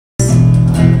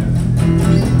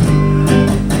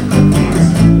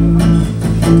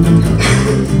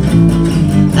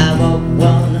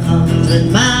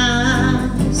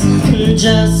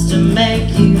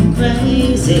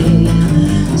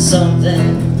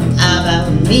Something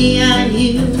about me and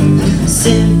you,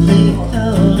 simply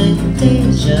call it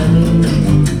deja vu.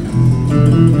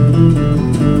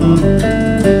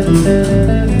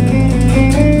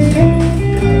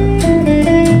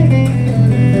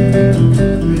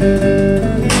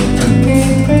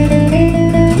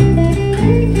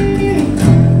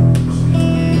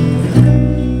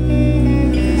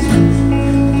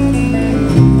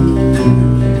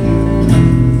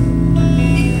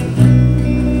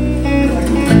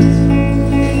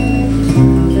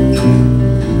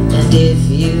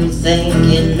 If you think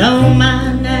you know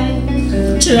my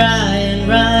name, try and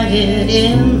write it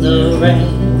in the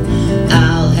rain.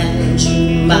 I'll hand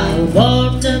you my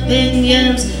warped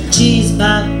opinions, cheese,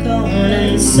 popcorn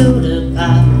and soda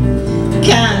pop.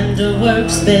 Kinda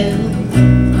works, Bill,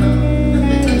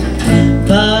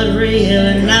 but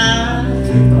really not.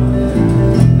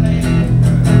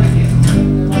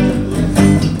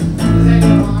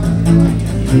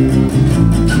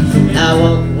 I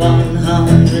walk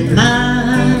 100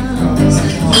 miles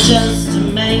just to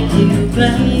make you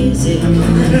crazy.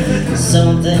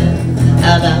 Something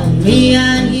about me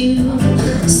and you,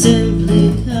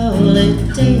 simply call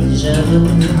it deja vu.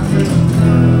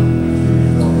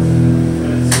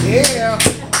 Yeah.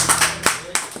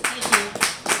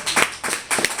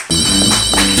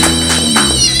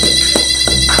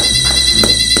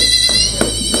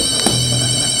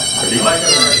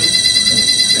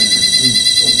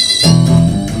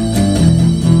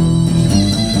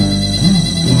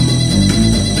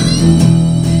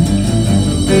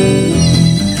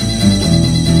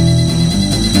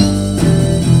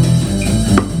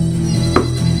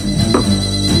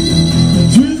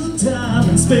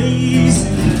 Space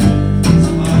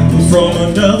from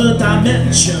another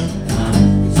dimension,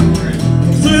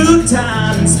 through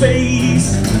time and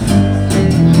space,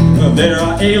 there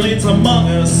are aliens among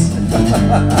us.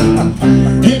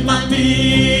 It might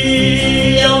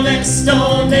be your next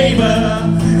door neighbor,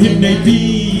 it may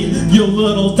be your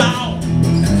little dog.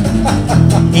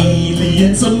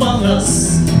 Aliens among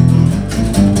us,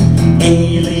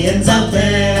 aliens out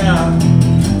there,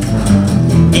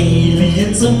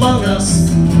 aliens among us,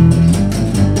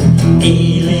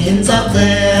 aliens out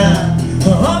there,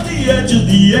 on the edge of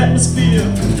the atmosphere.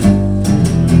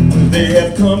 They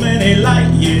have come many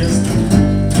light years,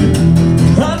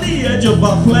 on the edge of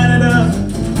our planet Earth.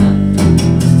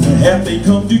 Have they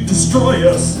come to destroy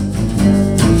us?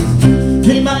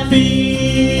 It might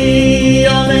be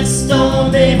your next door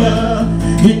neighbor,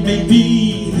 it may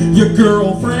be your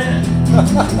girlfriend.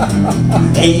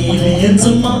 Aliens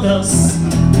among us,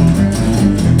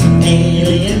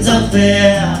 aliens out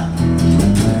there,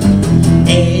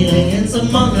 aliens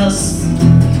among us,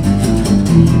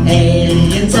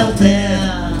 aliens out there.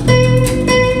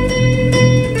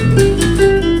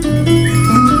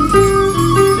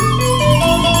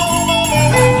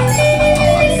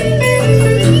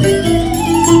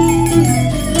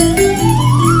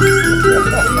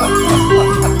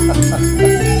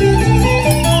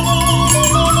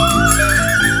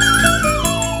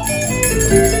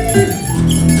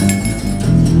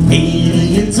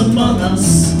 Aliens among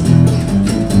us,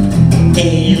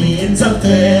 aliens out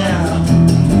there,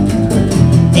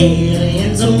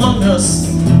 aliens among us,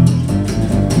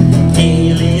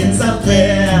 aliens out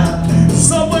there.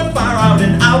 Somewhere far out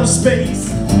in outer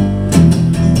space,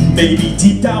 maybe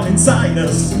deep down inside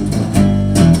us.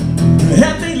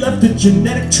 Have they left a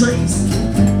genetic trace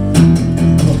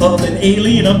of an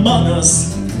alien among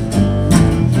us?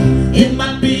 It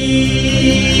might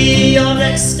be your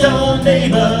next door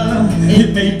neighbor,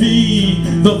 it may be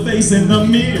the face in the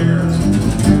mirror.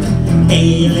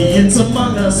 Aliens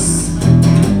among us,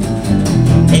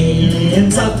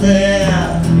 aliens out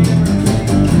there,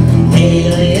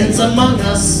 aliens among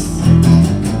us,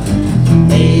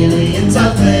 aliens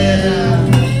out there.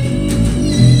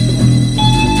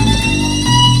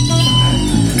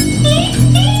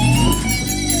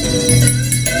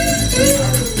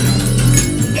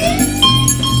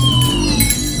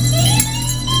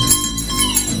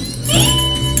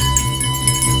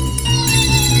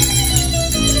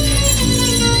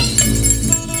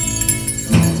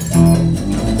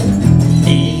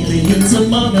 Aliens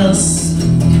among us,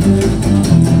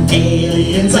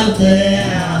 aliens out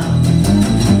there,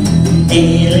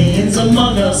 aliens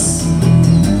among us,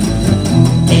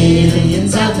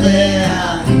 aliens out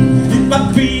there. It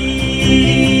might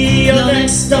be your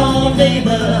next door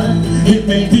neighbor, it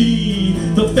may be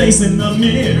the face in the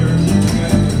mirror.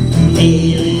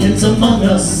 Aliens among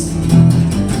us,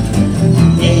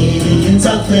 aliens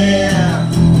out there,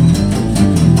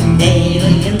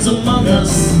 aliens among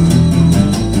us,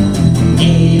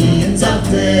 aliens out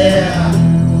there.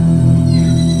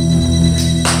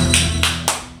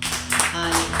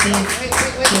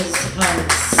 his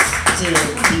heart's still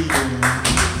beating.